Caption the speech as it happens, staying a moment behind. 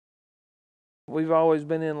We've always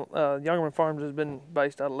been in, Youngerman Farms has been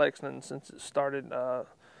based out of Lexington since it started.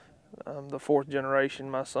 The fourth generation.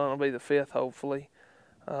 My son will be the fifth, hopefully.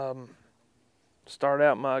 Started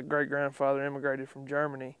out, my great-grandfather immigrated from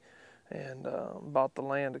Germany and bought the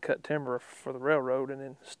land to cut timber for the railroad and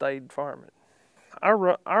then stayed farming.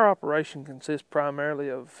 Our operation consists primarily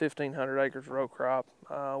of 1,500 acres row crop.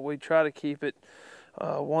 We try to keep it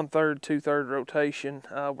 1/3, 2/3 rotation.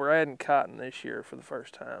 We're adding cotton this year for the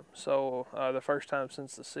first time, so the first time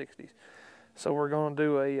since the 60s. So we're going to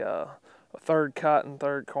do a third cotton,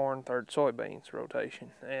 third corn, third soybeans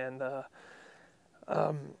rotation. And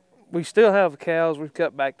we still have cows. We've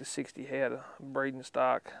cut back to 60 head of breeding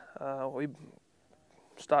stock. We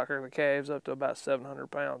stock the calves up to about 700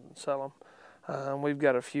 pounds and sell them. We've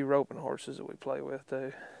got a few roping horses that we play with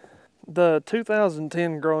too. The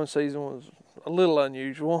 2010 growing season was a little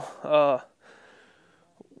unusual.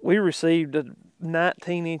 We received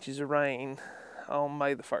 19 inches of rain on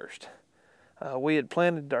May the 1st. We had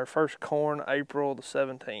planted our first corn April the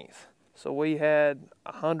 17th. So we had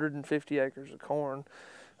 150 acres of corn,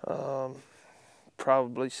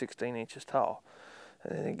 probably 16 inches tall.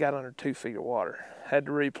 And it got under 2 feet of water. Had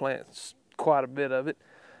to replant quite a bit of it.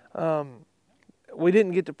 We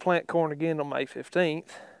didn't get to plant corn again on May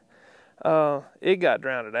 15th. It got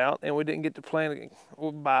drowned out, and we didn't get to plant it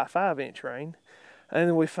by a 5-inch rain. And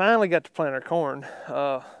then we finally got to plant our corn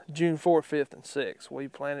June 4th, 5th, and 6th. We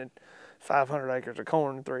planted 500 acres of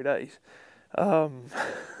corn in 3 days.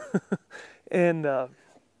 And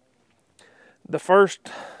the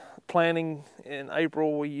first planting in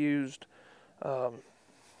April, we used Agritane.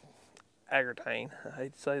 I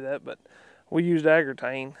hate to say that, but we used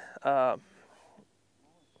Agritane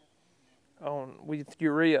with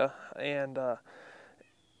urea, and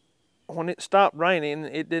when it stopped raining,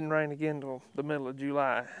 it didn't rain again until the middle of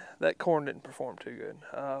July. That corn didn't perform too good.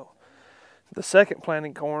 The second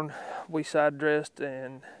planting corn, we side dressed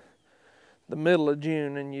in the middle of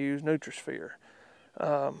June and used NutriSphere.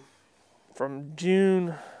 From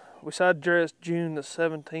June, we side dressed June the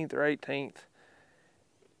 17th or 18th,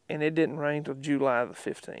 and it didn't rain till July the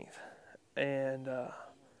 15th. And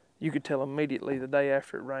you could tell immediately the day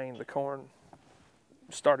after it rained, the corn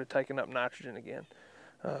started taking up nitrogen again.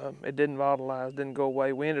 It didn't volatilize, didn't go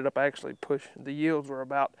away. We ended up actually pushing, the yields were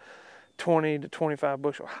about 20 to 25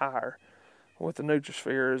 bushel higher with the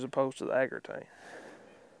NutriSphere as opposed to the Agritane.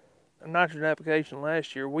 A nitrogen application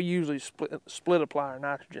last year, we usually split apply our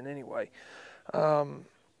nitrogen anyway.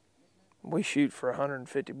 We shoot for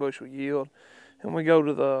 150 bushel yield, and we go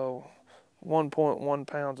to the 1.1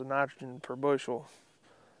 pounds of nitrogen per bushel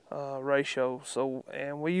ratio. So,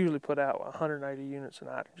 and we usually put out 180 units of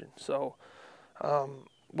nitrogen. So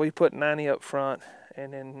we put 90 up front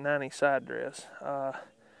and then 90 side dress.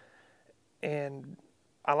 And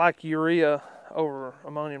I like urea over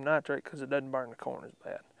ammonium nitrate because it doesn't burn the corn as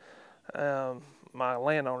bad. My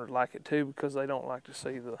landowners like it too because they don't like to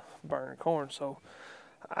see the burning corn. So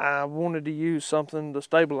I wanted to use something to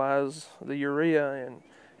stabilize the urea,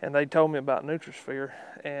 and they told me about NutriSphere,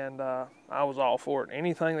 and I was all for it.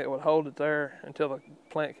 Anything that would hold it there until the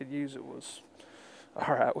plant could use it was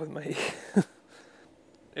all right with me.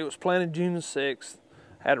 It was planted June the 6th,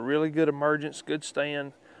 had a really good emergence, good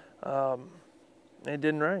stand. It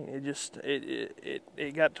didn't rain. It just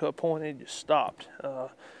it got to a point it just stopped.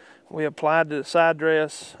 We applied to the side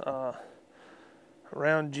dress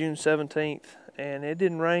around June 17th, and it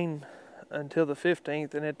didn't rain until the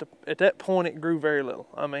 15th. And at that point, it grew very little.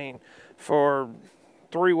 I mean, for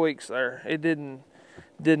 3 weeks there, it didn't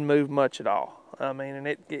move much at all. I mean, and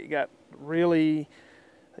it got really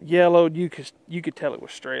yellowed. You could tell it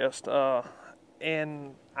was stressed.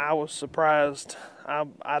 And I was surprised.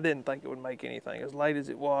 I didn't think it would make anything. As late as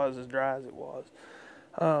it was, as dry as it was.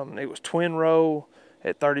 It was twin row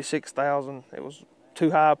at 36,000. It was too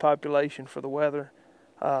high a population for the weather.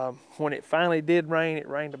 When it finally did rain, it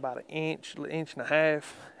rained about an inch and a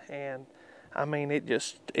half, and I mean it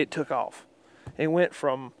took off. It went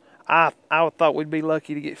from I thought we'd be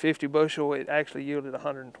lucky to get 50 bushel. It actually yielded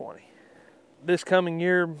 120. This coming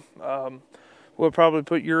year, we'll probably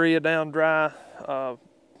put urea down dry,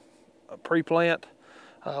 pre-plant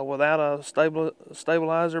without a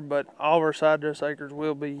stabilizer, but all of our side dress acres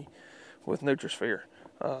will be with NutriSphere.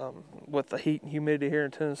 With the heat and humidity here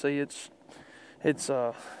in Tennessee, it's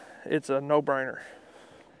a no-brainer.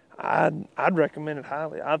 I'd recommend it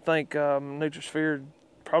highly. I think NutriSphere is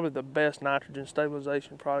probably the best nitrogen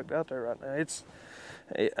stabilization product out there right now.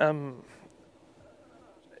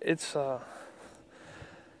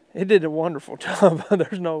 It did a wonderful job.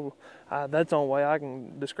 There's no, that's the only way I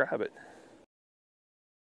can describe it.